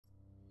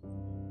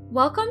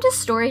Welcome to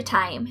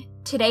Storytime.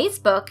 Today's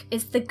book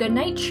is The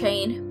Goodnight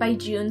Train by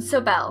June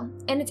Sobel,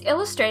 and it's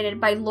illustrated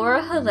by Laura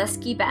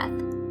Haleski Beth.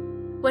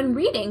 When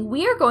reading,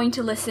 we are going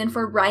to listen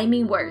for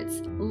rhyming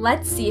words.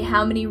 Let's see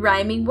how many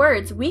rhyming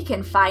words we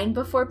can find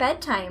before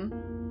bedtime.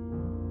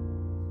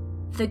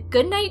 The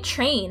Goodnight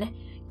Train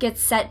gets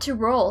set to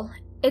roll.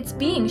 It's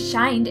being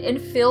shined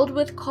and filled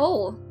with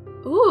coal.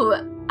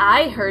 Ooh,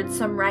 I heard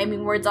some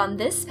rhyming words on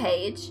this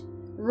page.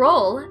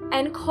 Roll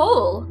and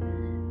coal.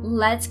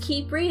 Let's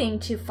keep reading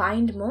to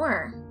find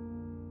more.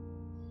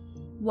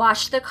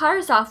 Wash the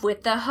cars off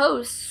with the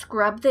hose,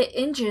 scrub the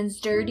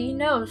engine's dirty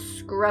nose,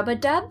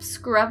 scrub-a-dub,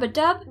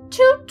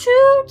 toot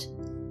toot.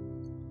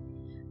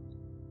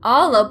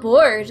 All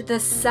aboard, the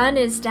sun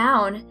is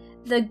down,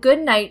 the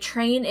Goodnight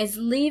Train is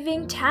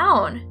leaving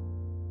town.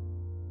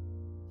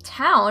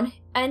 Town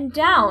and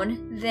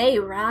down, they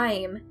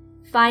rhyme.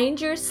 Find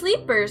your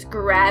sleepers,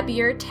 grab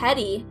your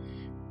teddy.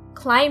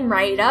 Climb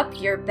right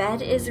up, your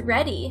bed is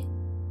ready.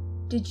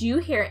 Did you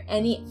hear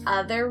any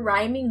other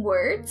rhyming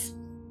words?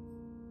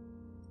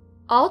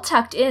 All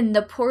tucked in,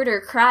 the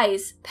porter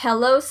cries,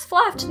 pillows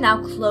fluffed,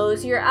 now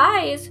close your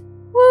eyes.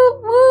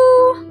 Woo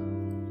woo!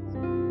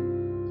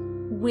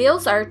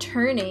 Wheels are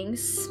turning,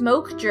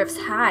 smoke drifts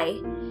high,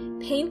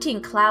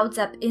 painting clouds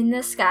up in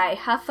the sky.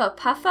 Huffa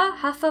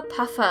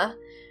puffa,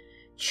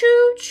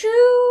 choo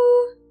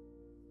choo!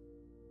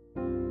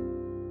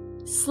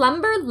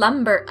 Slumber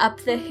lumber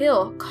up the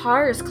hill,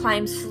 cars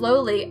climb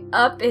slowly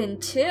up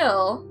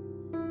until...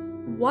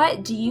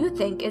 What do you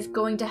think is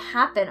going to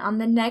happen on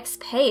the next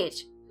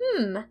page?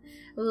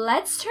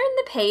 Let's turn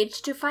the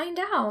page to find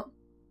out.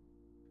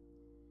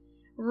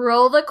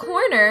 Roll the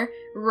corner,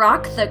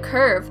 rock the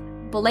curve,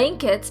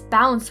 blankets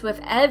bounce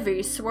with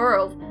every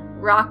swirl.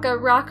 Rocka,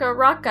 rocka,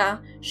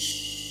 rocka,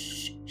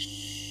 shh,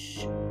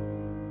 shh.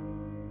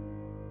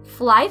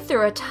 Fly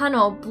through a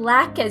tunnel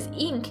black as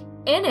ink,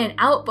 in and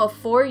out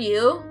before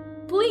you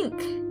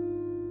blink.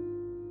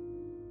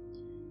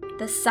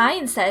 The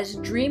sign says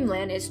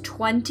Dreamland is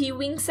 20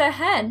 winks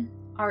ahead.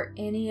 Are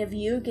any of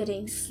you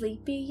getting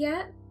sleepy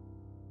yet?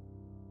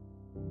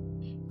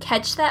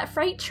 Catch that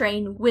freight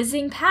train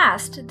whizzing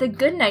past. The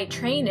Goodnight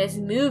Train is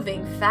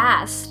moving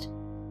fast.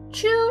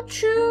 Choo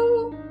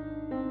choo!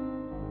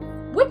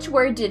 Which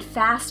word did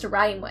fast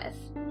rhyme with?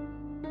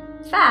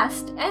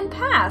 Fast and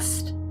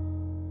past.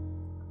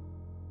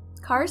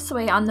 Cars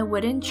sway on the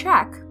wooden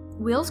track.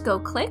 Wheels go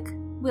click,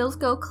 wheels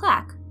go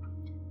clack.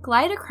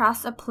 Glide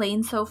across a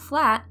plain so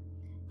flat.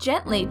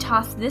 Gently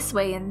toss this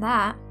way and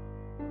that.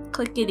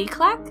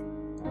 Clickety-clack,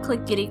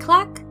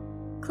 clickety-clack,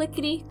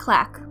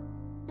 clickety-clack.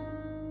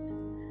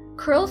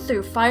 Curl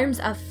through farms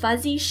of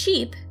fuzzy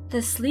sheep,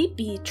 the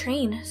sleepy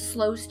train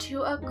slows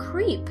to a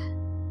creep.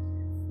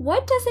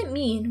 What does it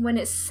mean when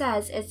it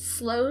says it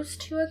slows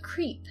to a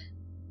creep?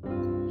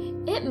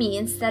 It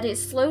means that it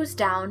slows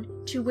down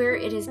to where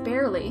it is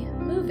barely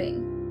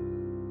moving.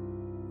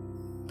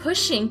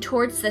 Pushing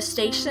towards the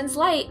station's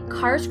light,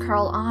 cars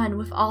crawl on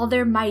with all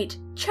their might.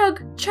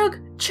 Chug, chug,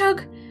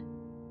 chug.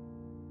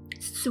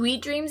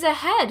 Sweet dreams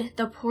ahead,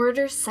 the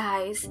porter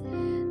sighs.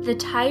 The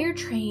tired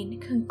train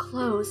can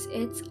close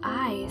its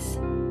eyes.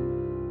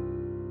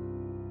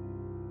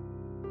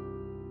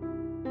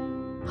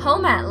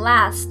 Home at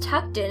last,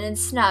 tucked in and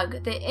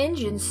snug, the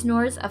engine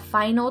snores a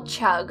final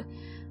chug.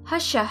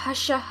 Husha,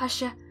 husha,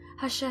 husha,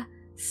 husha,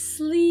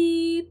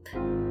 sleep.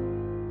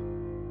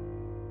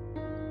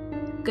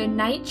 Good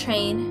night,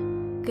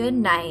 train. Good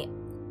night.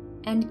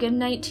 And good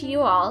night to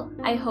you all.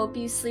 I hope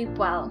you sleep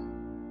well.